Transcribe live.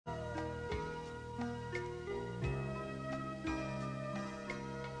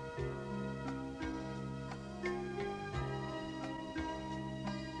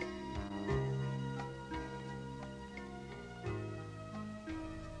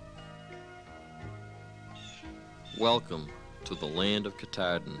Welcome to the land of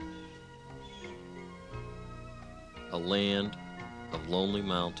Katahdin, a land of lonely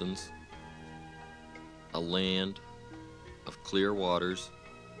mountains, a land of clear waters,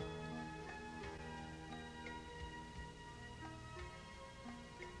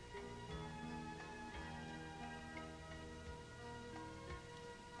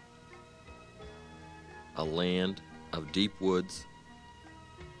 a land of deep woods,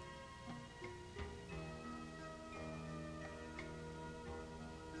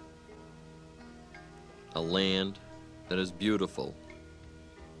 a land that is beautiful,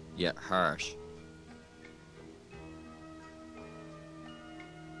 yet harsh.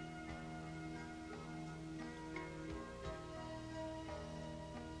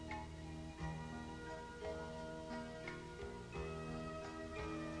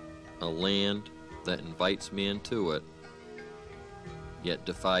 A land that invites me into it, yet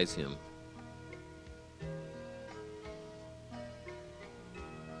defies him.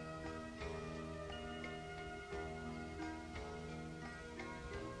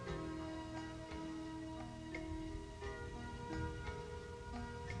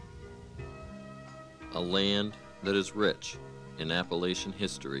 A land that is rich in Appalachian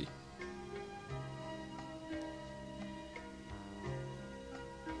history.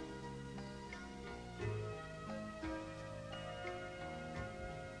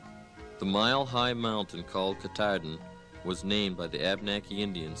 The mile-high mountain called Katahdin was named by the Abenaki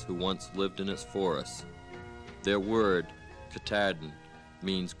Indians who once lived in its forests. Their word, Katahdin,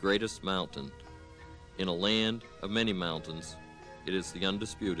 means greatest mountain. In a land of many mountains, it is the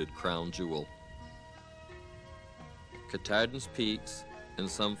undisputed crown jewel. Katahdin's peaks and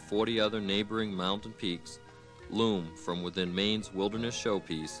some 40 other neighboring mountain peaks loom from within Maine's wilderness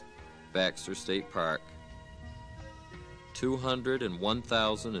showpiece, Baxter State Park.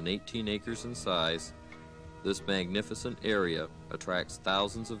 201,018 acres in size, this magnificent area attracts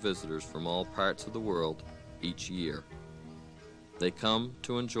thousands of visitors from all parts of the world each year. They come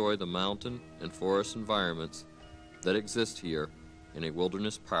to enjoy the mountain and forest environments that exist here in a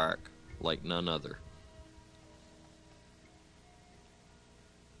wilderness park like none other.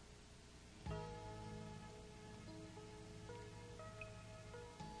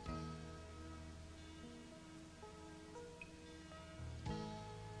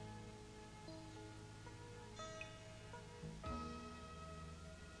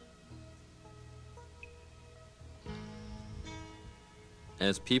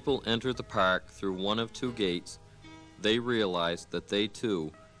 As people enter the park through one of two gates, they realize that they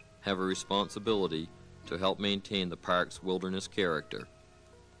too have a responsibility to help maintain the park's wilderness character.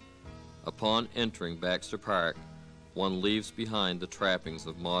 Upon entering Baxter Park, one leaves behind the trappings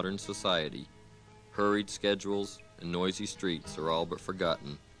of modern society. Hurried schedules and noisy streets are all but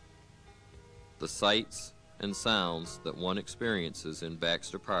forgotten. The sights and sounds that one experiences in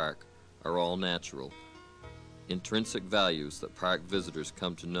Baxter Park are all natural, intrinsic values that park visitors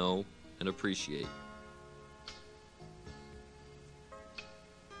come to know and appreciate.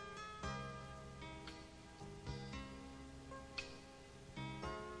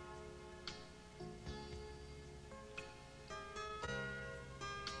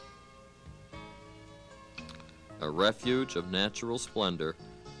 A refuge of natural splendor,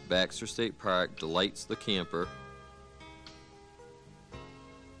 Baxter State Park delights the camper,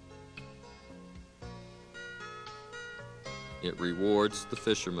 it rewards the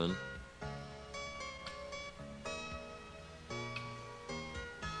fisherman,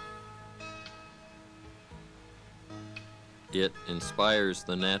 it inspires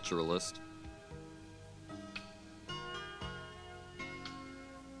the naturalist,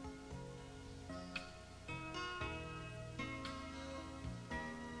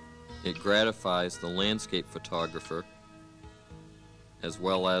 it gratifies the landscape photographer as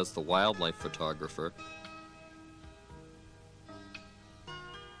well as the wildlife photographer,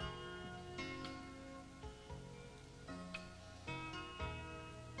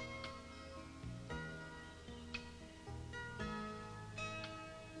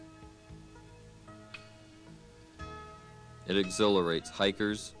 it exhilarates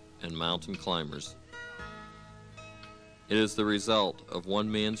hikers and mountain climbers. It is the result of one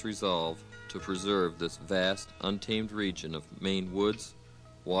man's resolve to preserve this vast, untamed region of Maine woods,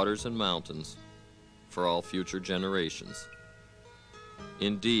 waters, and mountains for all future generations.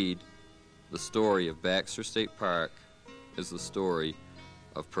 Indeed, the story of Baxter State Park is the story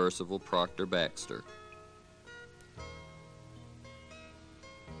of Percival Proctor Baxter.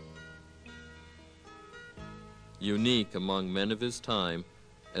 Unique among men of his time,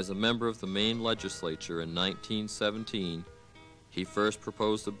 as a member of the Maine legislature in 1917, he first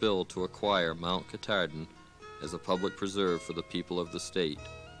proposed a bill to acquire Mount Katahdin as a public preserve for the people of the state.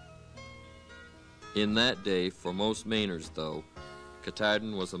 In that day, for most Mainers, though,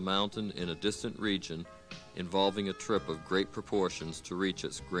 Katahdin was a mountain in a distant region involving a trip of great proportions to reach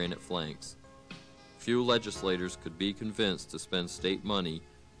its granite flanks. Few legislators could be convinced to spend state money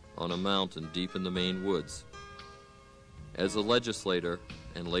on a mountain deep in the Maine woods. As a legislator,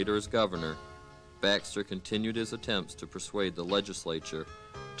 and later as governor, Baxter continued his attempts to persuade the legislature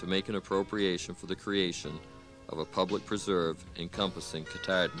to make an appropriation for the creation of a public preserve encompassing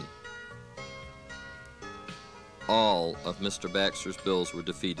Katahdin. All of Mr. Baxter's bills were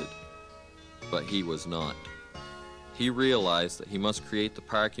defeated, but he was not. He realized that he must create the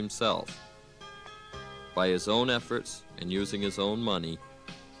park himself. By his own efforts and using his own money,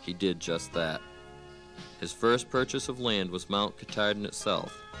 he did just that. His first purchase of land was Mount Katahdin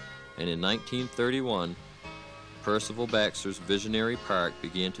itself, and in 1931, Percival Baxter's visionary park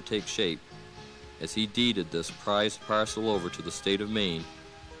began to take shape as he deeded this prized parcel over to the state of Maine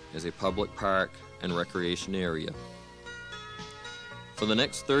as a public park and recreation area. For the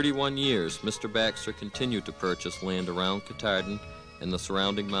next 31 years, Mr. Baxter continued to purchase land around Katahdin and the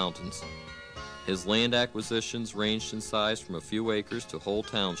surrounding mountains. His land acquisitions ranged in size from a few acres to whole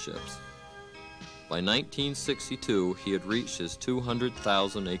townships. By 1962, he had reached his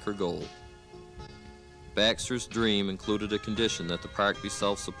 200,000-acre goal. Baxter's dream included a condition that the park be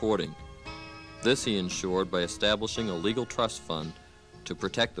self-supporting. This he ensured by establishing a legal trust fund to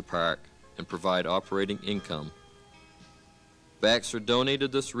protect the park and provide operating income. Baxter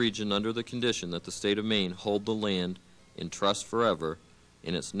donated this region under the condition that the state of Maine hold the land in trust forever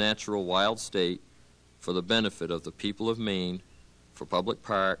in its natural wild state for the benefit of the people of Maine, for public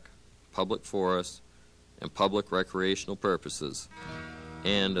park, public forest, and public recreational purposes,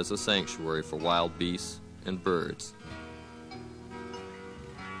 and as a sanctuary for wild beasts and birds.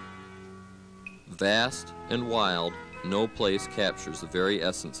 Vast and wild, no place captures the very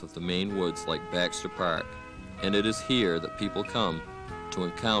essence of the Maine woods like Baxter Park, and it is here that people come to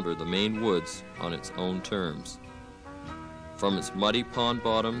encounter the Maine woods on its own terms. From its muddy pond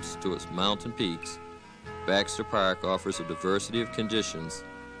bottoms to its mountain peaks, Baxter Park offers a diversity of conditions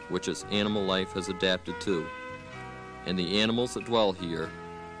which its animal life has adapted to, and the animals that dwell here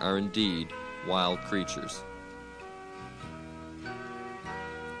are indeed wild creatures.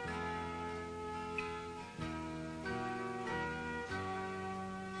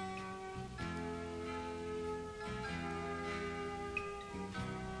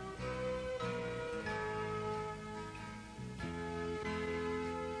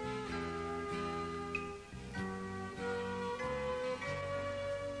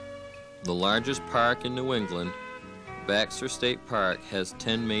 The largest park in New England, Baxter State Park has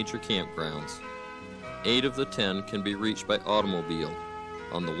 10 major campgrounds. 8 of the 10 can be reached by automobile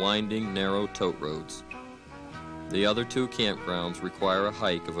on the winding, narrow tote roads. The other 2 campgrounds require a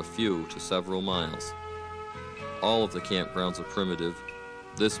hike of a few to several miles. All of the campgrounds are primitive.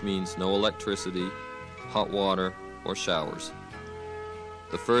 This means no electricity, hot water, or showers.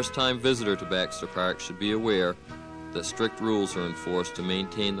 The first-time visitor to Baxter Park should be aware that strict rules are enforced to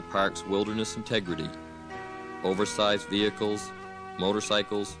maintain the park's wilderness integrity. Oversized vehicles,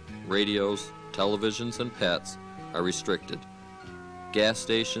 motorcycles, radios, televisions, and pets are restricted. Gas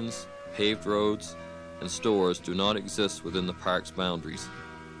stations, paved roads, and stores do not exist within the park's boundaries.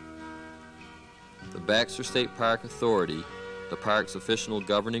 The Baxter State Park Authority, the park's official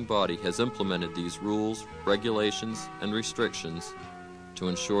governing body, has implemented these rules, regulations, and restrictions to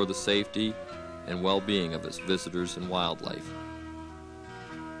ensure the safety and well-being of its visitors and wildlife.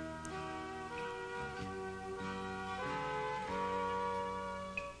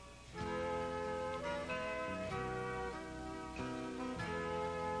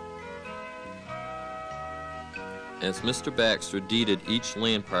 As Mr. Baxter deeded each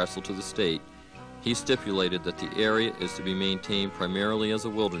land parcel to the state, he stipulated that the area is to be maintained primarily as a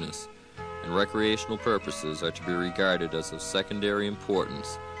wilderness, and recreational purposes are to be regarded as of secondary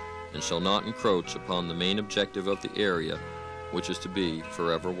importance and shall not encroach upon the main objective of the area, which is to be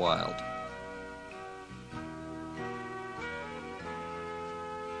forever wild.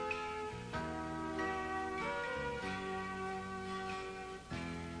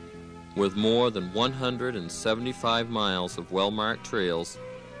 With more than 175 miles of well-marked trails,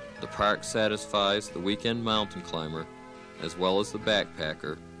 the park satisfies the weekend mountain climber as well as the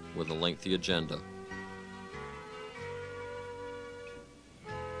backpacker with a lengthy agenda.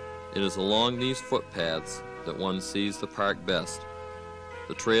 It is along these footpaths that one sees the park best.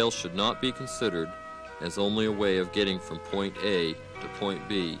 The trails should not be considered as only a way of getting from point A to point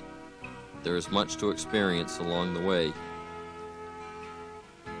B. There is much to experience along the way.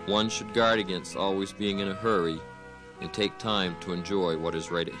 One should guard against always being in a hurry and take time to enjoy what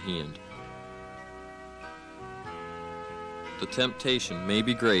is right at hand. The temptation may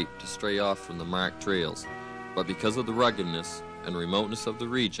be great to stray off from the marked trails, but because of the ruggedness and remoteness of the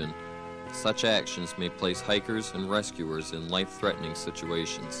region, such actions may place hikers and rescuers in life-threatening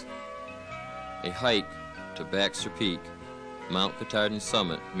situations. A hike to Baxter Peak, Mount Katahdin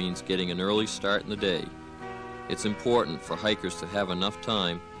summit, means getting an early start in the day. It's important for hikers to have enough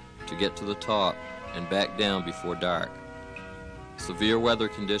time to get to the top and back down before dark. Severe weather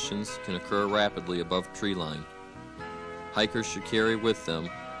conditions can occur rapidly above tree line. Hikers should carry with them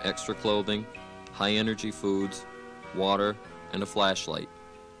extra clothing, high-energy foods, water, and a flashlight.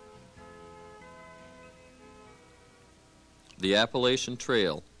 The Appalachian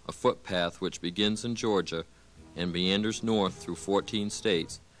Trail, a footpath which begins in Georgia and meanders north through 14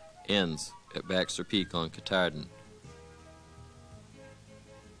 states, ends at Baxter Peak on Katahdin.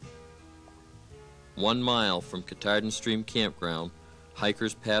 1 mile from Katahdin Stream Campground,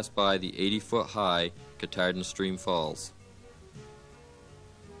 hikers pass by the 80-foot-high Katahdin Stream Falls.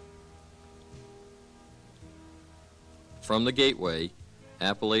 From the gateway,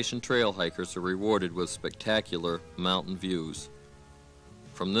 Appalachian Trail hikers are rewarded with spectacular mountain views.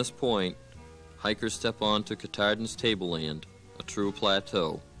 From this point, hikers step onto Katahdin's tableland, a true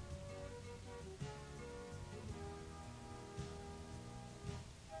plateau.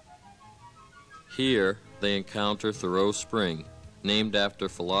 Here, they encounter Thoreau Spring, named after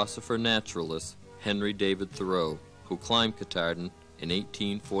philosopher-naturalist Henry David Thoreau, who climbed Katahdin in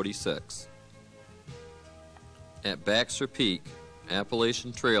 1846. At Baxter Peak,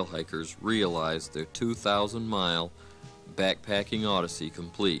 Appalachian Trail hikers realize their 2,000-mile backpacking odyssey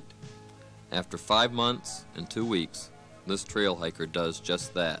complete. After 5 months and 2 weeks, this trail hiker does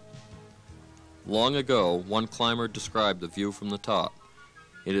just that. Long ago, one climber described the view from the top.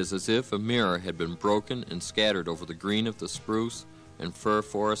 It is as if a mirror had been broken and scattered over the green of the spruce and fir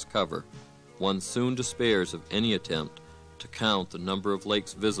forest cover. One soon despairs of any attempt to count the number of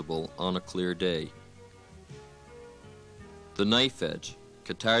lakes visible on a clear day. The Knife Edge,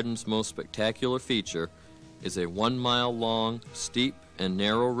 Katahdin's most spectacular feature, is a 1-mile-long, steep and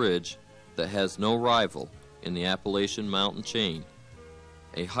narrow ridge that has no rival in the Appalachian mountain chain.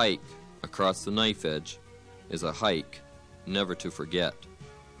 A hike across the Knife Edge is a hike never to forget.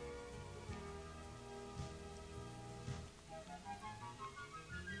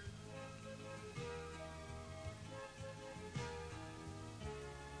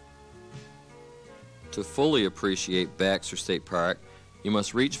 To fully appreciate Baxter State Park, you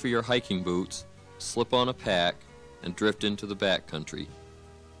must reach for your hiking boots, slip on a pack, and drift into the backcountry.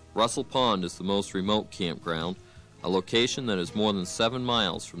 Russell Pond is the most remote campground, a location that is more than 7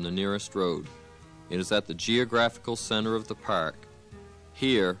 miles from the nearest road. It is at the geographical center of the park.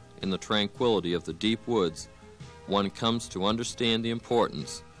 Here, in the tranquility of the deep woods, one comes to understand the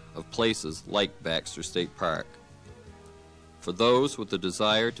importance of places like Baxter State Park. For those with the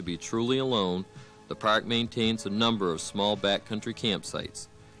desire to be truly alone, the park maintains a number of small backcountry campsites.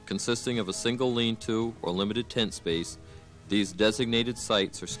 Consisting of a single lean-to or limited tent space, these designated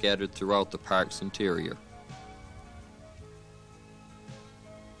sites are scattered throughout the park's interior.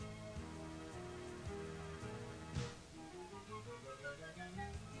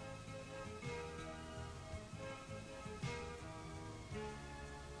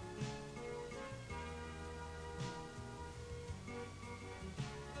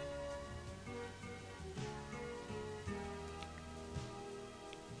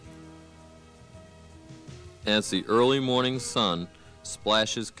 As the early morning sun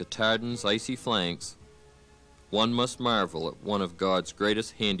splashes Katahdin's icy flanks, one must marvel at one of God's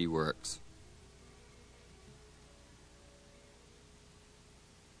greatest handiworks.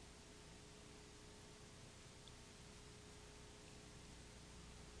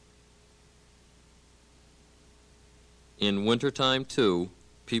 In wintertime, too,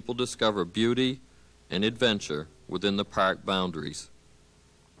 people discover beauty and adventure within the park boundaries.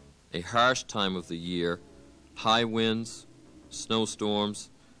 A harsh time of the year, high winds,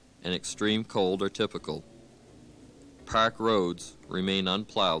 snowstorms, and extreme cold are typical. Park roads remain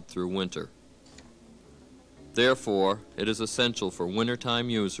unplowed through winter. Therefore, it is essential for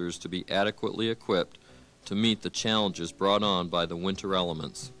wintertime users to be adequately equipped to meet the challenges brought on by the winter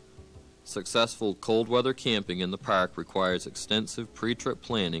elements. Successful cold weather camping in the park requires extensive pre-trip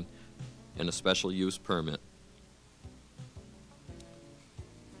planning and a special use permit.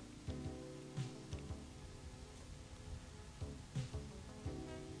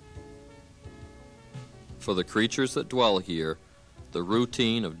 For the creatures that dwell here, the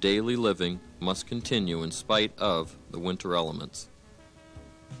routine of daily living must continue in spite of the winter elements.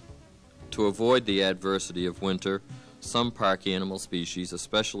 To avoid the adversity of winter, some park animal species,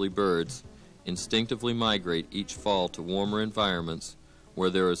 especially birds, instinctively migrate each fall to warmer environments where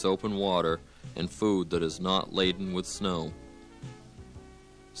there is open water and food that is not laden with snow.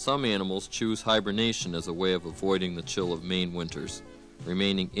 Some animals choose hibernation as a way of avoiding the chill of Maine winters,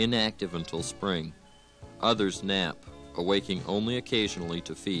 remaining inactive until spring. Others nap, awaking only occasionally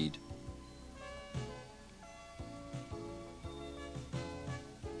to feed.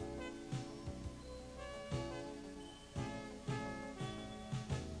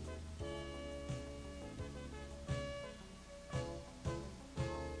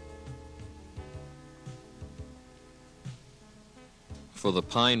 For the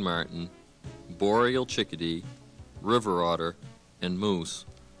pine marten, boreal chickadee, river otter, and moose,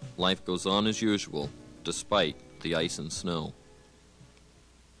 life goes on as usual, despite the ice and snow.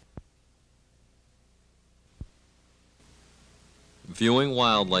 Viewing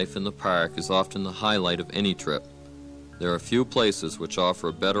wildlife in the park is often the highlight of any trip. There are few places which offer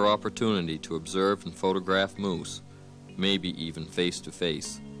a better opportunity to observe and photograph moose, maybe even face to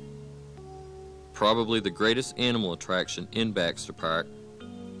face. Probably the greatest animal attraction in Baxter Park,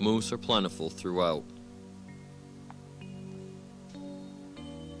 moose are plentiful throughout.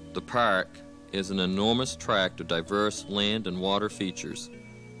 The park is an enormous tract of diverse land and water features.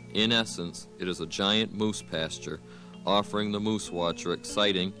 In essence, it is a giant moose pasture, offering the moose watcher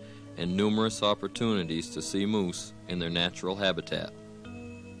exciting and numerous opportunities to see moose in their natural habitat.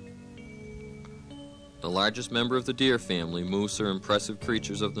 The largest member of the deer family, moose are impressive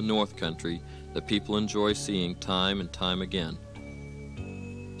creatures of the North Country that people enjoy seeing time and time again.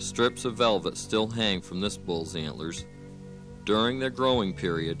 Strips of velvet still hang from this bull's antlers. During their growing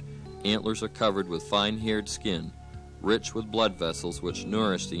period, antlers are covered with fine-haired skin, rich with blood vessels which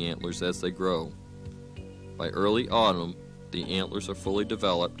nourish the antlers as they grow. By early autumn, the antlers are fully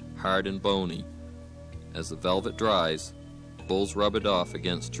developed, hard and bony. As the velvet dries, bulls rub it off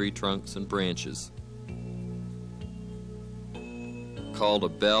against tree trunks and branches. Called a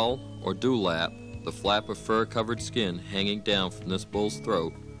bell or dewlap, the flap of fur-covered skin hanging down from this bull's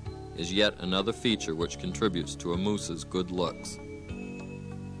throat is yet another feature which contributes to a moose's good looks.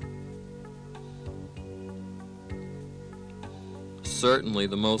 Certainly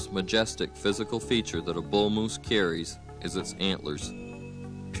the most majestic physical feature that a bull moose carries is its antlers.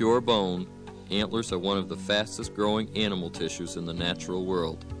 Pure bone, antlers are one of the fastest growing animal tissues in the natural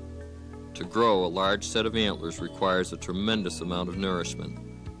world. To grow a large set of antlers requires a tremendous amount of nourishment.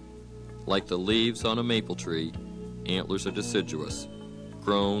 Like the leaves on a maple tree, antlers are deciduous,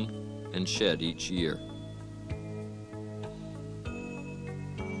 grown and shed each year.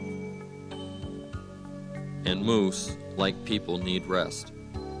 And moose, like people, need rest.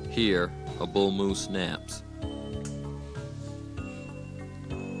 Here, a bull moose naps.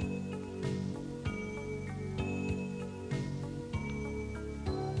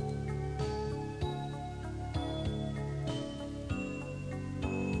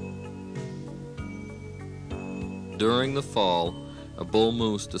 During the fall, a bull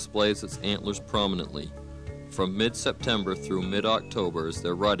moose displays its antlers prominently. From mid-September through mid-October is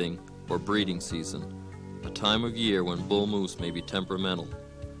their rutting or breeding season, a time of year when bull moose may be temperamental.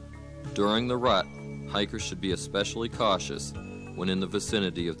 During the rut, hikers should be especially cautious when in the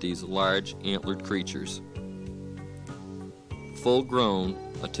vicinity of these large antlered creatures. Full grown,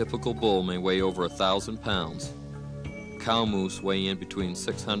 a typical bull may weigh over 1,000 pounds. Cow moose weigh in between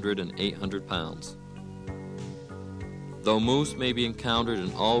 600 and 800 pounds. Though moose may be encountered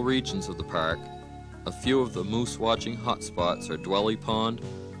in all regions of the park, a few of the moose watching hotspots are Dwelly Pond,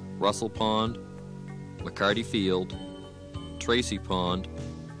 Russell Pond, McCarty Field, Tracy Pond,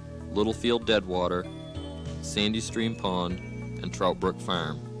 Littlefield Deadwater, Sandy Stream Pond, and Trout Brook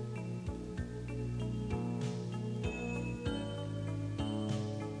Farm.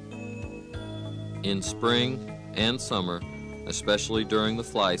 In spring and summer, especially during the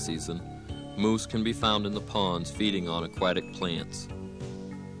fly season, moose can be found in the ponds feeding on aquatic plants.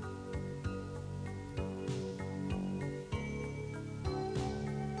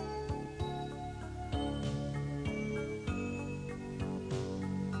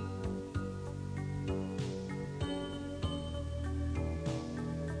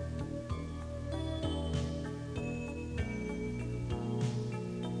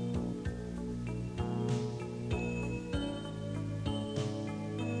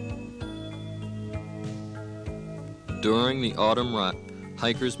 During the autumn rut,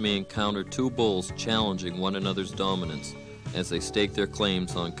 hikers may encounter two bulls challenging one another's dominance as they stake their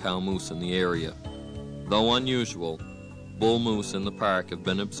claims on cow moose in the area. Though unusual, bull moose in the park have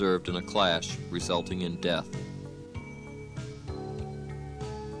been observed in a clash resulting in death.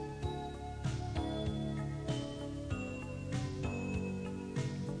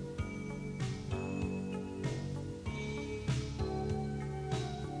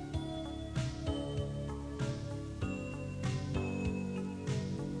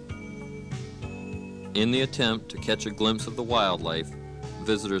 In the attempt to catch a glimpse of the wildlife,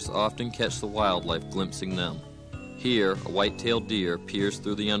 visitors often catch the wildlife glimpsing them. Here, a white-tailed deer peers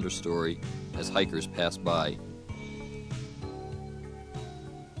through the understory as hikers pass by.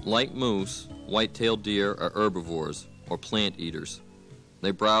 Like moose, white-tailed deer are herbivores, or plant eaters.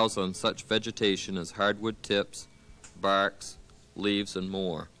 They browse on such vegetation as hardwood tips, barks, leaves, and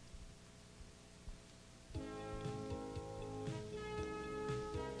more.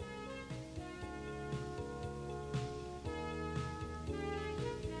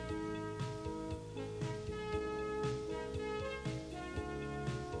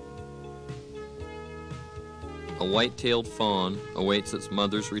 A white-tailed fawn awaits its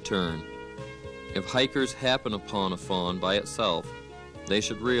mother's return. If hikers happen upon a fawn by itself, they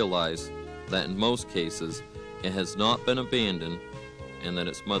should realize that in most cases it has not been abandoned and that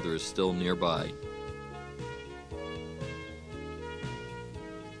its mother is still nearby.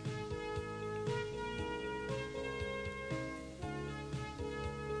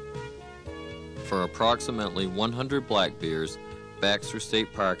 For approximately 100 black bears, Baxter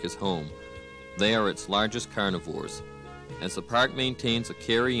State Park is home. They are its largest carnivores. As the park maintains a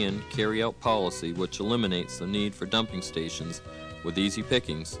carry-in, carry-out policy which eliminates the need for dumping stations with easy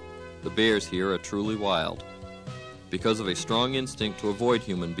pickings, the bears here are truly wild. Because of a strong instinct to avoid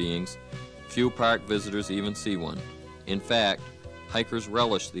human beings, few park visitors even see one. In fact, hikers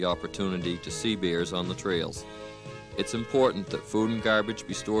relish the opportunity to see bears on the trails. It's important that food and garbage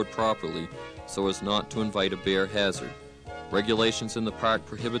be stored properly so as not to invite a bear hazard. Regulations in the park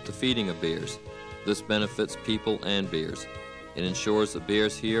prohibit the feeding of bears. This benefits people and bears. It ensures that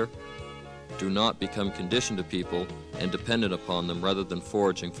bears here do not become conditioned to people and dependent upon them rather than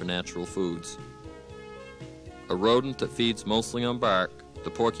foraging for natural foods. A rodent that feeds mostly on bark, the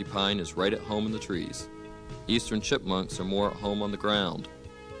porcupine is right at home in the trees. Eastern chipmunks are more at home on the ground.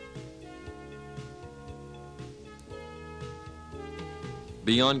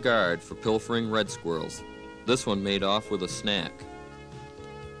 Be on guard for pilfering red squirrels. This one made off with a snack.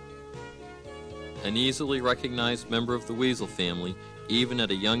 An easily recognized member of the weasel family, even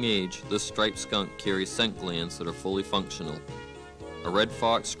at a young age, this striped skunk carries scent glands that are fully functional. A red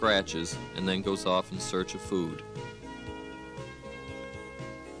fox scratches and then goes off in search of food.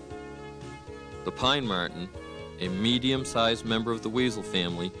 The pine marten, a medium-sized member of the weasel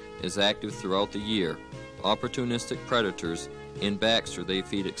family, is active throughout the year. Opportunistic predators, in Baxter they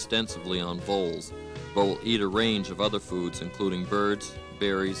feed extensively on voles, but will eat a range of other foods including birds,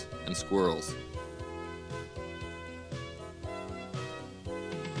 berries, and squirrels.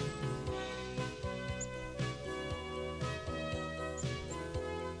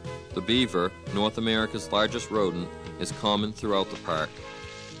 The beaver, North America's largest rodent, is common throughout the park.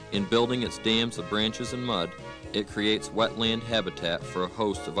 In building its dams of branches and mud, it creates wetland habitat for a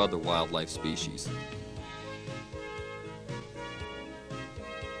host of other wildlife species.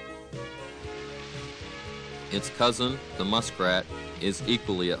 Its cousin, the muskrat, is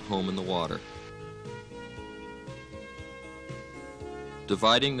equally at home in the water.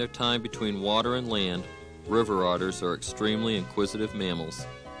 Dividing their time between water and land, river otters are extremely inquisitive mammals.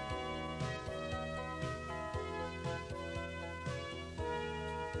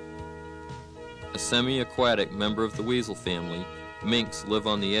 A semi-aquatic member of the weasel family, minks live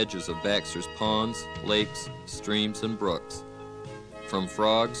on the edges of Baxter's ponds, lakes, streams, and brooks. From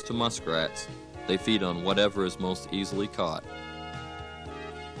frogs to muskrats, they feed on whatever is most easily caught.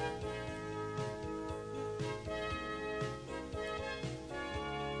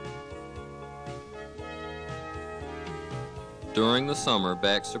 During the summer,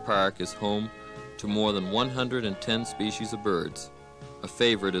 Baxter Park is home to more than 110 species of birds. A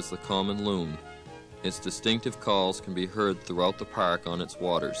favorite is the common loon. Its distinctive calls can be heard throughout the park on its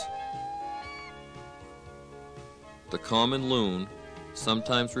waters. The common loon,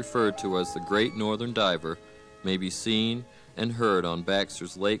 sometimes referred to as the Great Northern Diver, may be seen and heard on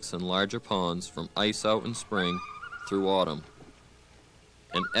Baxter's lakes and larger ponds from ice out in spring through autumn.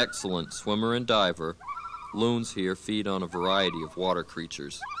 An excellent swimmer and diver, loons here feed on a variety of water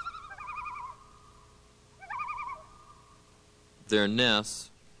creatures. Their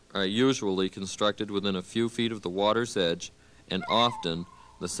nests are usually constructed within a few feet of the water's edge, and often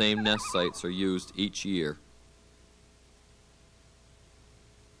the same nest sites are used each year.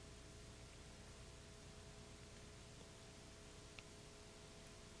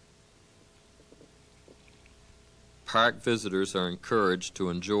 Park visitors are encouraged to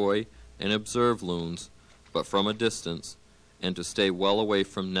enjoy and observe loons, but from a distance, and to stay well away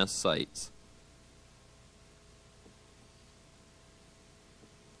from nest sites.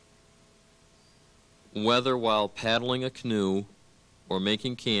 Whether while paddling a canoe or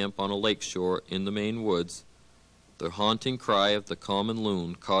making camp on a lakeshore in the Maine woods, the haunting cry of the common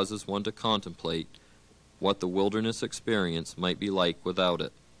loon causes one to contemplate what the wilderness experience might be like without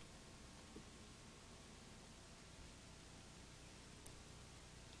it.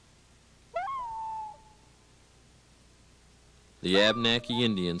 The Abenaki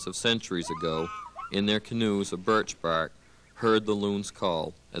Indians of centuries ago, in their canoes of birch bark, heard the loon's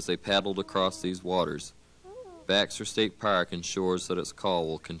call as they paddled across these waters. Baxter State Park ensures that its call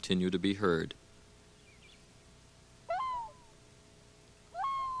will continue to be heard.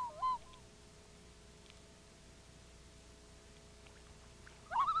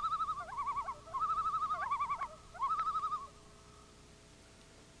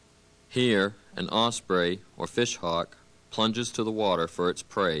 Here, an osprey, or fishhawk, plunges to the water for its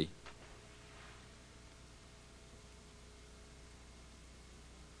prey.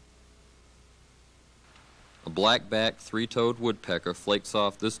 A black-backed three-toed woodpecker flakes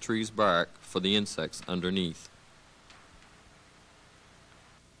off this tree's bark for the insects underneath.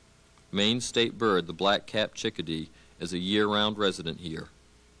 Maine state bird, the black-capped chickadee, is a year-round resident here.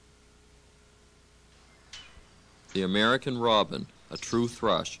 The American robin, a true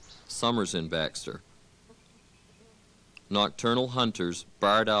thrush, summers in Baxter. Nocturnal hunters,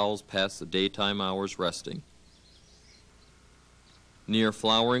 barred owls pass the daytime hours resting. Near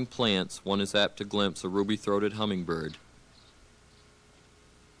flowering plants, one is apt to glimpse a ruby-throated hummingbird.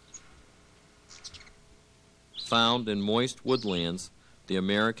 Found in moist woodlands, the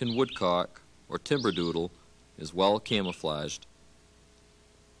American woodcock, or timberdoodle, is well camouflaged.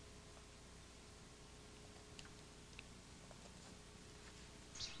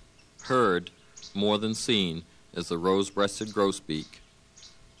 Heard, more than seen, is the rose-breasted grosbeak.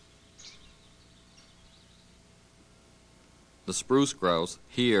 The spruce grouse,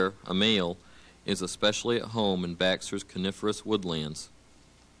 here a male, is especially at home in Baxter's coniferous woodlands.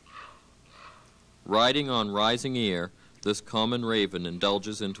 Riding on rising air, this common raven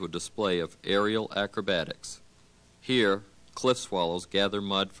indulges into a display of aerial acrobatics. Here, cliff swallows gather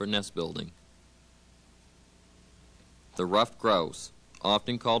mud for nest building. The ruffed grouse,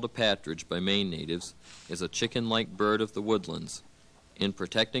 often called a partridge by Maine natives, is a chicken-like bird of the woodlands. In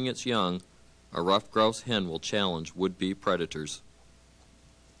protecting its young, a ruffed grouse hen will challenge would-be predators.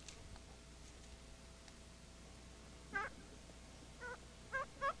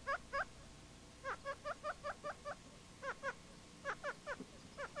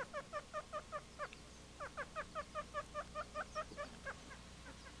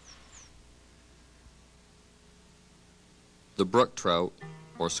 The brook trout,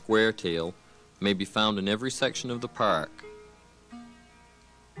 or square tail, may be found in every section of the park.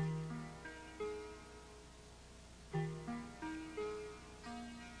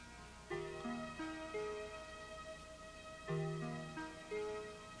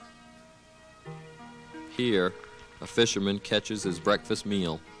 Here, a fisherman catches his breakfast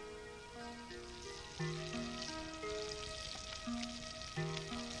meal.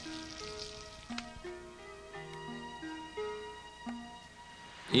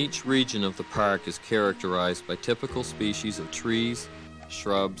 Each region of the park is characterized by typical species of trees,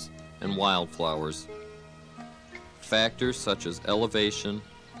 shrubs, and wildflowers. Factors such as elevation,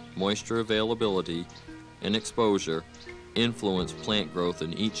 moisture availability, and exposure influence plant growth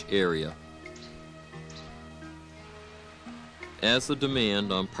in each area. As the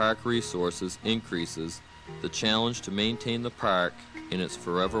demand on park resources increases, the challenge to maintain the park in its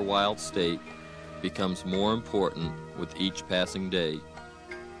forever wild state becomes more important with each passing day.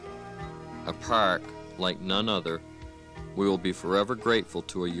 A park like none other, we will be forever grateful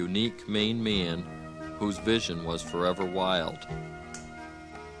to a unique Maine man whose vision was forever wild.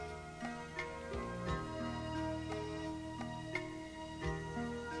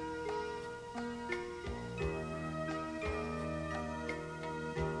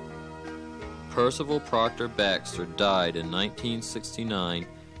 Percival Proctor Baxter died in 1969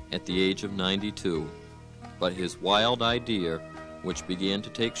 at the age of 92, but his wild idea, which began to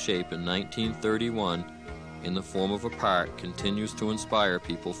take shape in 1931 in the form of a park, continues to inspire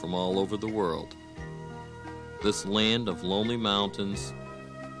people from all over the world. This land of lonely mountains,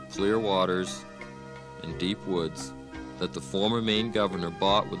 clear waters, and deep woods that the former Maine governor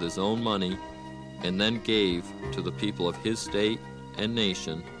bought with his own money and then gave to the people of his state and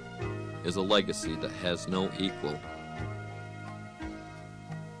nation is a legacy that has no equal.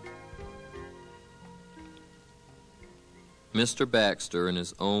 Mr. Baxter, in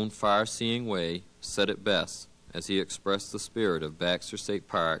his own far-seeing way, said it best as he expressed the spirit of Baxter State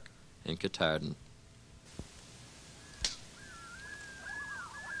Park and Katahdin.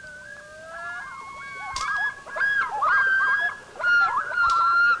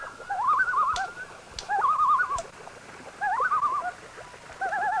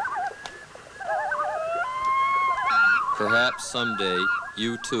 someday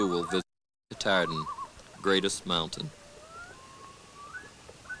you too will visit Katahdin, greatest mountain.